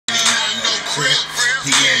crib.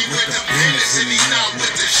 He ain't with the business and he not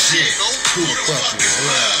with the shit. Who the fuck is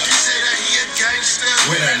Blood? He say that he a gangster.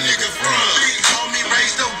 Where that nigga from? Big homie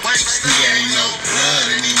raised a wankster. He ain't no blood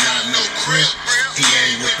and he not no crib. He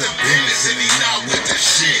ain't with the business and he not with the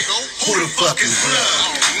shit. Who the fuck is Blood?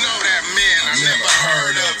 I don't know that man. I never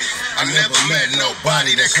heard of it. I never met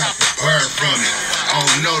nobody that caught the bird from it. I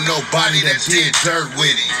don't know nobody that did dirt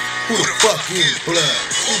with it. Who the fuck is Blood?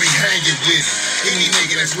 Who be hanging with it? Any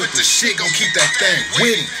nigga that's with the shit gon' keep that thing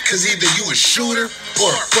with him. Cause either you a shooter or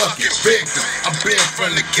a fucking victim. I've been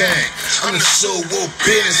from the gang. I'm the sole wolf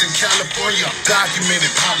business in California. I'm documented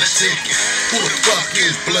politicking. Who the fuck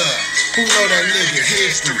is Blood? Who know that nigga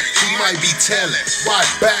history? He might be telling. Why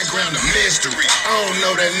background a mystery? I don't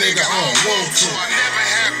know that nigga, I don't want to. I never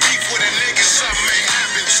had beef with a nigga, something may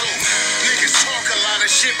happen to. Niggas talk a lot of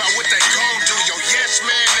shit about what they gon' do. Yo, yes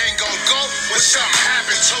man ain't gon' go when something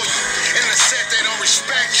happen to you. In the set they don't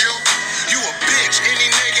respect you. You a bitch. Any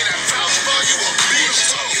nigga that vouch for you a bitch.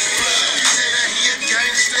 He say that he a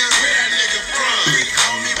gangster. Where that nigga from? Big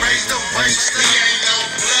homie raised a wankster. He ain't no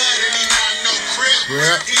blood and he not no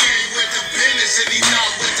crib. He ain't with the business and he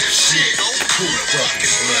not with the shit. Who the fuck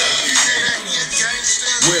is Blood? He say that he a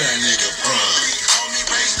gangster. Where that nigga from? Big homie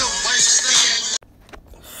raised a wankster.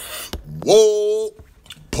 Whoa,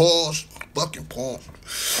 pause, fucking pause.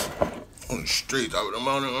 On the streets, I would have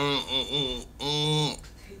mounted.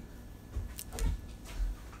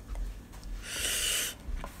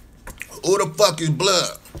 Who the fuck is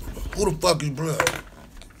Blood? Who the fuck is Blood?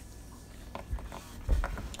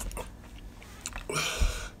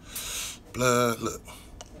 Blood, look.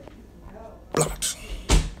 Blocked.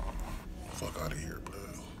 Fuck out of here,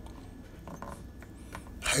 Blood.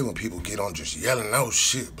 I hate when people get on just yelling out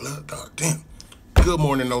shit, Blood. God damn. Good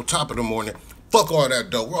morning, though. Top of the morning. Fuck all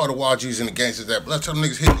that, though. Where all the YGs and the gangsters at? Blood, tell them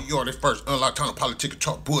niggas hit the yard at first. Unlock time, politic,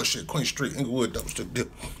 talk bullshit. Queen Street, Inglewood, that was the deal.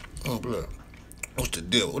 Blood. What's the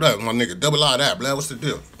deal? What up, my nigga? Double I that, Blood. What's the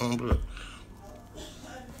deal? Blood.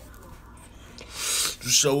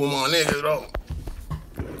 Just show with my niggas, though.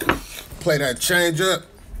 Play that change up.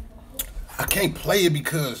 I can't play it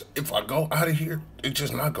because if I go out of here, it's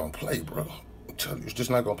just not gonna play, bro. I'm telling you, it's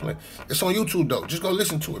just not gonna play. It's on YouTube, though. Just go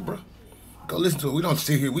listen to it, bro. Go listen to it. We don't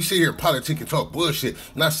sit here. We sit here politic and talk bullshit.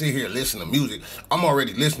 Not sit here and listen to music. I'm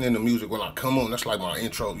already listening to music when I come on. That's like my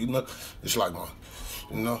intro, you know? It's like my,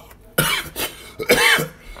 you know?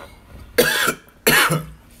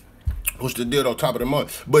 What's the deal on top of the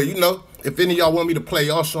month? But, you know, if any of y'all want me to play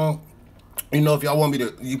y'all song, you know, if y'all want me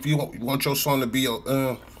to, if you want your song to be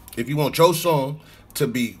your, if you want your song to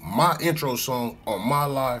be my intro song on my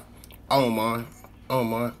live, I don't mind. I don't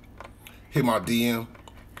mind. Hit my DM.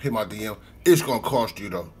 Hit my DM. It's gonna cost you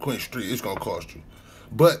though. Queen Street, it's gonna cost you.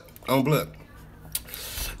 But on Blood.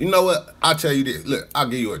 You know what? I'll tell you this. Look, I'll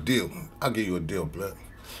give you a deal. I'll give you a deal, Blood.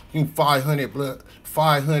 You 500, Blood.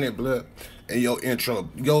 500, Blood. And your intro,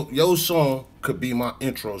 your song could be my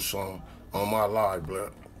intro song on my live,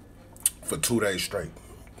 Blood. For 2 days straight.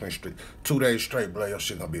 Queen Street. 2 days straight, Blood. Your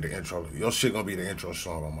shit gonna be the intro. Your shit gonna be the intro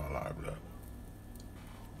song on my live, Blood.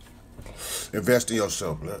 Invest in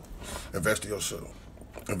yourself, Blood. Invest in yourself.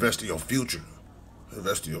 Invest in your future.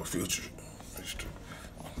 Invest in your future.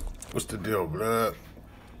 What's the deal, Blood?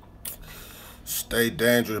 Stay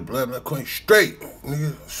dangerous, Blood. Blood Queen Straight.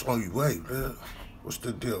 Nigga, it's on your way, Blood. What's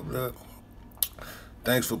the deal, Blood?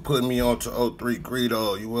 Thanks for putting me on to 03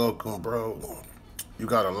 Greedo. You welcome, bro. You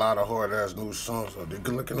got a lot of hard-ass new songs. So they're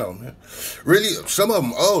good looking out, man. Really, some of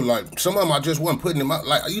them, like, some of them I just wasn't putting them out.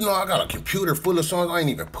 Like, you know, I got a computer full of songs I ain't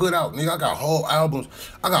even put out, nigga. I got whole albums.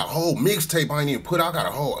 I got a whole mixtape I ain't even put out. I got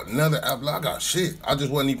a whole another album. I got shit. I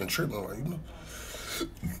just wasn't even tripping, like, you know.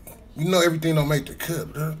 You know everything don't make the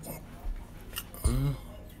cut, bro.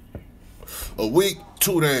 A week,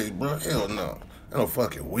 2 days, bro. Hell no. Ain't no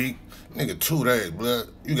fucking week. Nigga, 2 days, blood.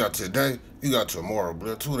 You got today, you got tomorrow,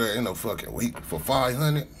 blood. 2 days, ain't no fucking week. For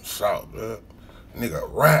 500, salt, blood. Nigga,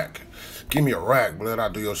 rack. Give me a rack, blood. I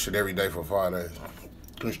do your shit every day for 5 days.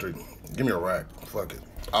 Queen Street, give me a rack. Fuck it.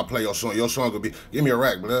 I'll play your song. Your song will be, give me a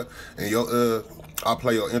rack, blood. And your, I'll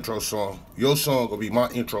play your intro song. Your song will be my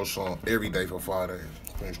intro song every day for 5 days.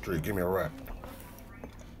 Queen Street, give me a rack.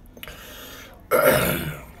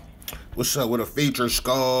 What's up with a feature,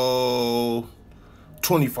 Skull?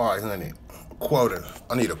 2,500 quota.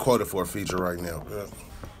 I need a quota for a feature right now, bro.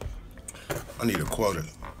 I need a quota.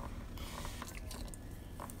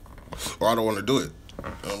 Or I don't want to do it.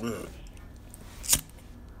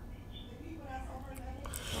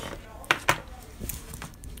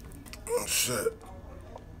 Oh, shit.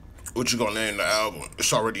 What you gonna name the album?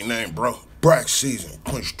 It's already named, bro. Brack season,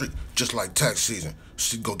 Queen Street, just like tax season.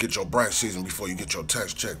 So go get your brack season before you get your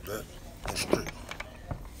tax check, bro. Straight.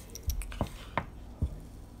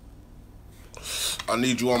 I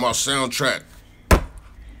need you on my soundtrack.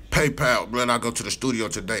 PayPal, blood. I go to the studio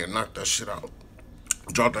today and knock that shit out.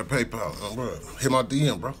 Drop that PayPal, bro. Hit my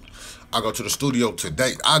DM, bro. I go to the studio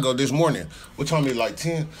today. I go this morning. What time is it, like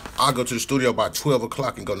 10? I go to the studio by 12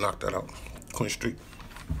 o'clock and go knock that out. Queen Street.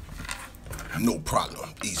 No problem.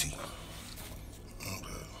 Easy.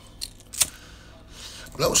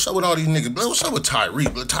 Blood, what's up with all these niggas? Blood, what's up with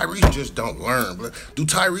Tyrese? Blood, Tyrese just don't learn, blood. Do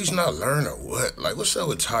Tyrese not learn or what? Like, what's up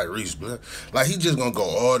with Tyrese, blood? Like, he just gonna go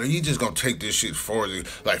order. He just gonna take this shit forward.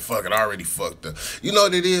 Like, fuck it, I already fucked up. You know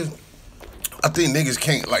what it is? I think niggas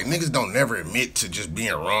can't, like, niggas don't never admit to just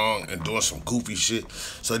being wrong and doing some goofy shit.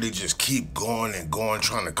 So they just keep going and going,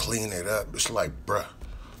 trying to clean it up. It's like, bruh.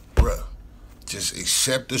 Just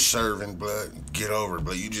accept the serving, blood. Get over it,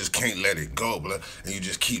 blood. You just can't let it go, blood. And you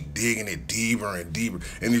just keep digging it deeper and deeper.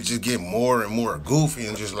 And it just get more and more goofy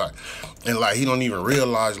and just like, and like he don't even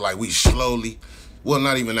realize like we slowly, well,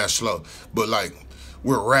 not even that slow, but like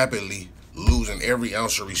we're rapidly losing every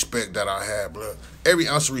ounce of respect that I had, blood. Every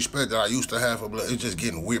ounce of respect that I used to have for blood, it's just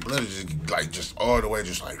getting weird. Blood is just like, just all the way,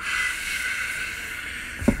 just like,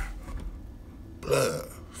 blood,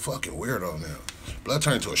 fucking weirdo now. Blood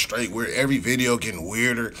turned into a straight weird. Every video getting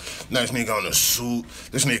weirder. Now this nigga on a suit.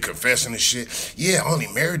 This nigga confessing this shit. Yeah, I only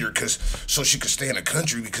married her so she could stay in the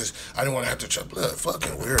country because I didn't want to have to try. Blood,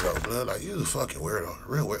 fucking weirdo, blood. Like, you a fucking weirdo.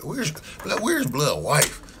 Real weird. Where's Blood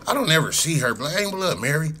wife? I don't ever see her, blood. Ain't Blood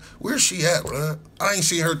married? Where's she at, blood? I ain't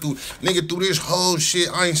seen her through this whole shit.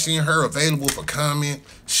 I ain't seen her available for comment,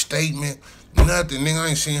 statement, nothing, nigga. I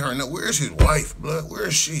ain't seen her. No, where's his wife, blood? Where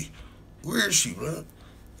is she? Where is she, blood?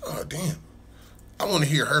 Oh, damn. I want to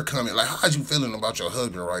hear her comment. Like, how's you feeling about your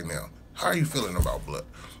husband right now? How are you feeling about Blood?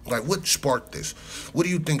 Like, what sparked this? What do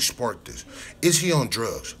you think sparked this? Is he on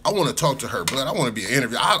drugs? I want to talk to her, Blood. I want to be an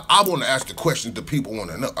interview. I want to ask the questions that people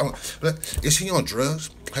want to know. Is he on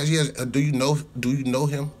drugs? Do you know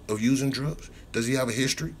him of using drugs? Does he have a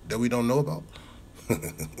history that we don't know about?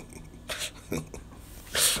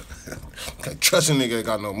 Can't trust a nigga ain't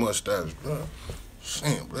got no mustache, Blood.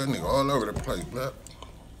 Damn, Blood, nigga all over the place, Blood.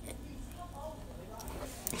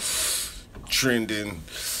 Trending,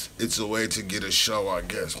 it's a way to get a show, I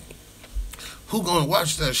guess. Who gonna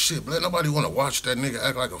watch that shit, blood? Nobody wanna watch that nigga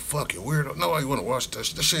act like a fucking weirdo. Nobody wanna watch that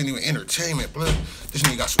shit. That shit ain't even entertainment, blood. This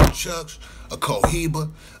nigga got some chucks, a Cohiba,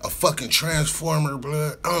 a fucking transformer,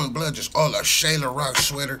 blood. Blood, just all a Shayla Rock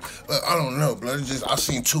sweater. I don't know, blood. It's just, I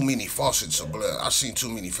seen too many faucets of blood. I seen too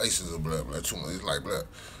many faces of blood, blood. Too much. It's like, blood.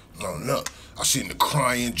 No. I seen the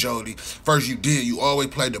crying Jody. First you always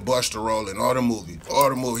played the Buster role in all the movies. All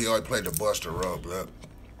the movies, you always played the Buster role, blood.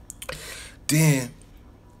 Then,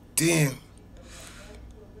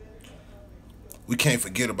 we can't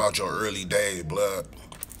forget about your early days, blood.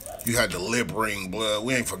 You had the lip ring, blood.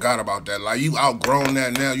 We ain't forgot about that. Like, you outgrown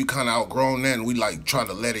that now. You kind of outgrown that, and we, like, try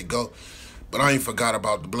to let it go. But I ain't forgot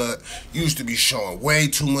about the blood. You used to be showing way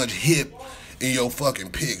too much hip in your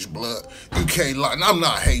fucking pics, blood. You can't lie. And I'm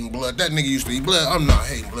not hating, blood. That nigga used to be, blood, I'm not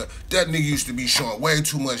hating, blood. That nigga used to be showing way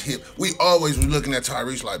too much hip. We always was looking at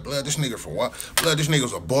Tyrese like, blood, this nigga from Watch. Blood, this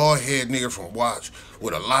nigga's a bald head nigga from Watch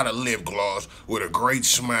with a lot of lip gloss, with a great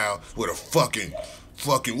smile, with a fucking,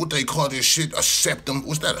 what they call this shit, a septum.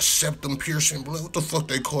 What's that, a septum piercing, blood? What the fuck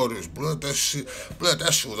they call this, blood? That shit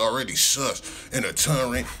was already sus. And a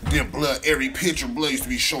tongue ring. Then, blood, every picture, blood, used to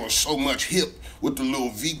be showing so much hip with the little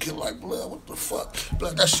V kid, like, blood, what the fuck?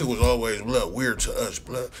 Blood, that shit was always, blood, weird to us,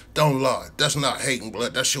 blood. Don't lie. That's not hating,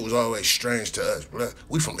 blood. That shit was always strange to us, blood.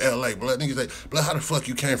 We from LA, blood. Niggas say, blood, how the fuck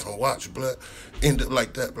you came from Watch, blood? End up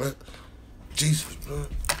like that, blood. Jesus, blood.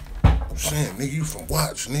 I'm saying, nigga, you from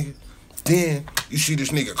Watch, nigga. Then you see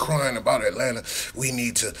this nigga crying about Atlanta. We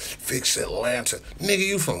need to fix Atlanta. Nigga,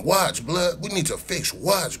 you from Watch, blood. We need to fix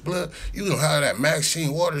Watch, blood. You know how that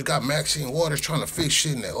Maxine Waters got Maxine Waters trying to fix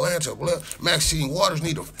shit in Atlanta, blood. Maxine Waters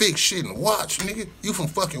need to fix shit in Watch, nigga. You from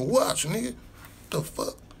fucking Watch, nigga. The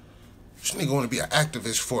fuck? This nigga want to be an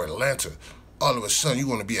activist for Atlanta. All of a sudden, you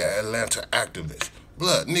want to be an Atlanta activist.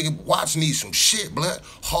 Blood, nigga, Watch needs some shit, blood.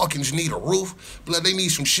 Hawkins need a roof. Blood, they need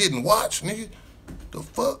some shit in Watch, nigga. The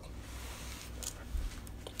fuck?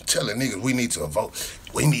 Telling niggas we need to vote.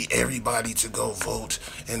 We need everybody to go vote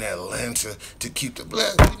in Atlanta to keep the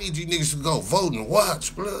blood. We need you niggas to go vote and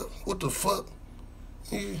Watch, blood. What the fuck?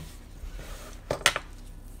 Yeah.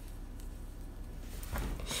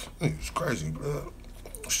 Niggas crazy, blood.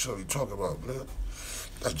 What you talking about, blood?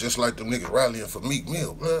 That's just like them niggas rallying for Meek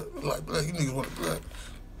Mill, blood. Like, blood, you niggas want to, blood.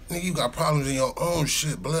 Nigga, you got problems in your own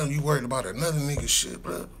shit, blood. You worried about another nigga's shit,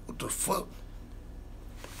 blood. What the fuck?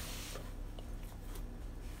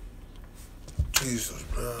 Jesus,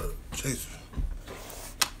 bro. Jesus.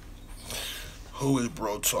 Who is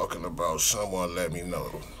bro talking about? Someone let me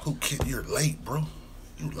know. Who kid? You're late, bro.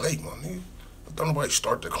 You late, my nigga. Don't nobody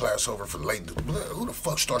start the class over for late. Blood. Who the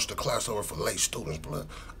fuck starts the class over for late students, blood?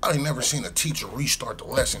 I ain't never seen a teacher restart the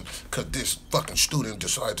lesson because this fucking student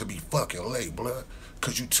decided to be fucking late, blood.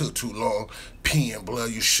 Because you took too long peeing, blood.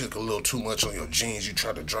 You shook a little too much on your jeans. You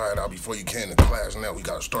tried to dry it out before you came to class. Now we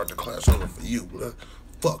got to start the class over for you, blood.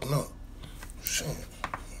 Fuck no. Shit.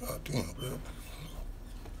 God damn, blood.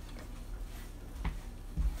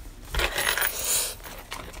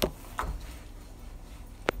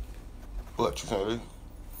 What you saying?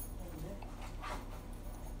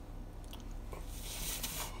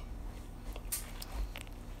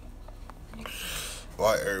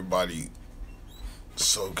 Why everybody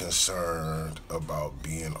so concerned about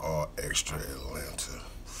being all extra Atlanta?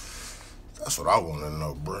 That's what I want to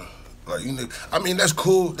know, bro. Like, you know, I mean, that's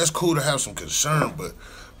cool. That's cool to have some concern, but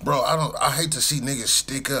bro, I hate to see niggas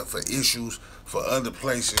stick up for issues for other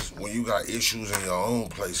places when you got issues in your own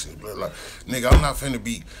places. But like, nigga, I'm not finna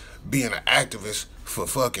be being an activist for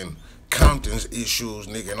fucking Compton's issues,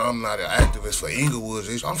 nigga, and I'm not an activist for Inglewood's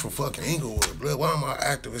issues. I'm from fucking Inglewood, blood. Why am I an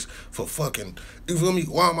activist for fucking, you feel me?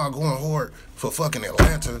 Why am I going hard for fucking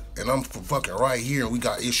Atlanta and I'm from fucking right here and we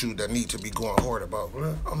got issues that need to be going hard about,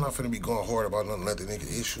 blood? I'm not finna be going hard about none other nigga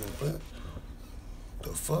issues, blood. The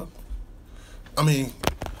fuck? I mean,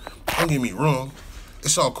 don't get me wrong.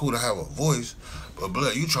 It's all cool to have a voice, but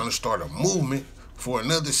blood, you trying to start a movement for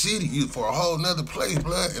another city, for a whole nother place,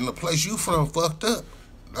 blood, and the place you from fucked up.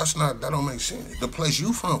 That don't make sense. The place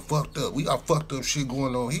you from fucked up. We got fucked up shit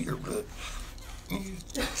going on here, blood.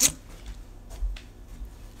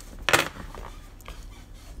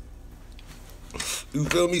 You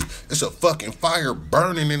feel me? It's a fucking fire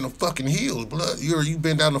burning in the fucking hills, blood. You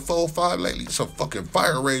been down the 405 lately? It's a fucking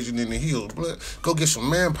fire raging in the hills, blood. Go get some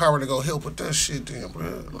manpower to go help with that shit then,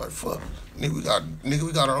 blood. Like, fuck. Nigga,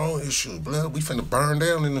 we got our own issues, blood. We finna burn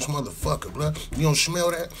down in this motherfucker, blood. You don't smell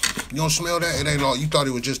that? You don't smell that? It ain't all, you thought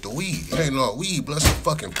it was just the weed. It ain't all weed, blood. It's a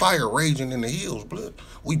fucking fire raging in the hills, blood.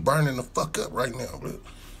 We burning the fuck up right now, blood.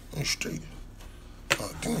 In the street.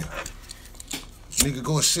 Oh, damn. Nigga,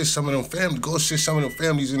 go assist some of them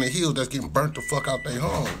families in the hills that's getting burnt the fuck out their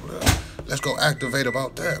home, blood. Let's go activate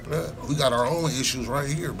about that, blood. We got our own issues right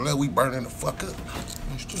here, blood. We burning the fuck up.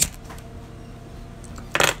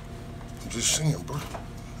 I'm just saying, bro.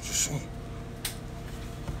 Just saying.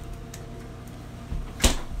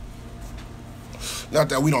 Not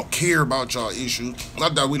that we don't care about y'all issues.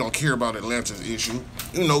 Not that we don't care about Atlanta's issue.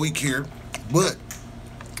 You know we care. But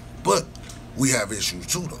we have issues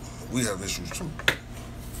too, though. We have issues too.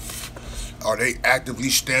 Are they actively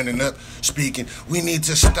standing up, speaking, we need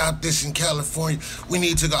to stop this in California. We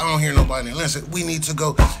need to go, I don't hear nobody in Atlanta, we need to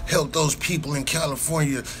go help those people in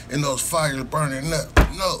California and those fires burning up.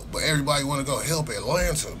 No, but everybody want to go help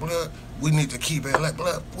Atlanta, blood. We need to keep Atlanta,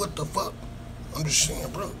 blood. What the fuck? I'm just saying,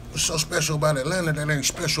 bro. What's so special about Atlanta that ain't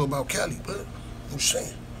special about Cali, blood? I'm just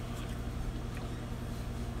saying.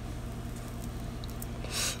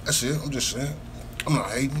 That's it, I'm just saying. I'm not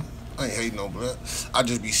hating. I ain't hating no blood. I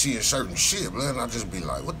just be seeing certain shit, blood, and I just be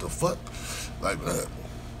like, what the fuck? Like, blood,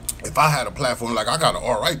 if I had a platform, like I got an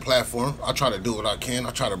alright platform, I try to do what I can.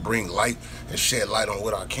 I try to bring light and shed light on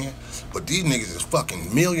what I can. But these niggas is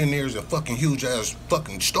fucking millionaires and fucking huge ass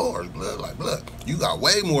fucking stars, blood. Like, blood, you got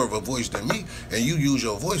way more of a voice than me, and you use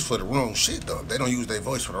your voice for the wrong shit, though. They don't use their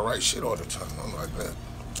voice for the right shit all the time. I'm like, blood.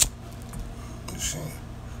 I'm just saying.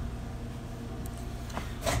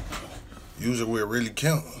 Use it where it really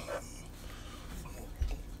counts.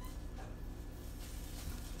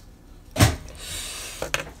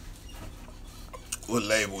 What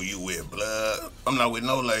label you with, blood? I'm not with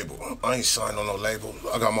no label. I ain't signed on no label.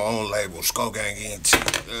 I got my own label, Boskoe Gang ENT,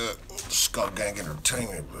 Boskoe Gang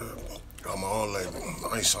Entertainment, blood. Got my own label.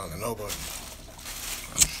 I ain't signed to nobody.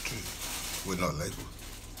 With no label.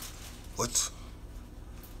 What?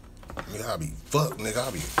 Nigga, I be fuck, nigga.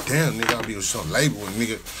 I be damn, nigga. I be with some label, and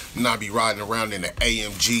nigga, not be riding around in the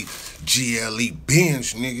AMG GLE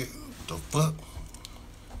Benz, nigga. What the fuck?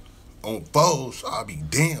 On foes, I'll be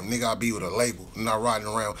damn, nigga. I be with a label, not riding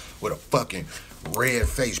around with a fucking red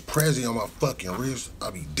face Prezi on my fucking wrist. I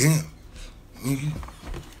be damn, nigga.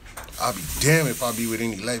 I be damn if I be with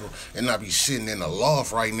any label and I be sitting in a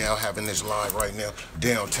loft right now having this live right now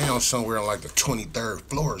downtown somewhere on like the 23rd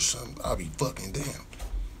floor or something. I be fucking damn.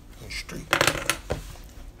 In the street.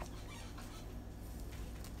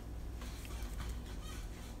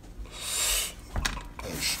 In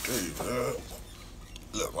the street, bro.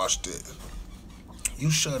 Look, watch this.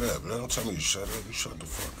 You shut up, man. Don't tell me you shut up. You shut the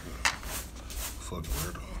fuck up. Fucking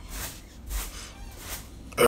weirdo.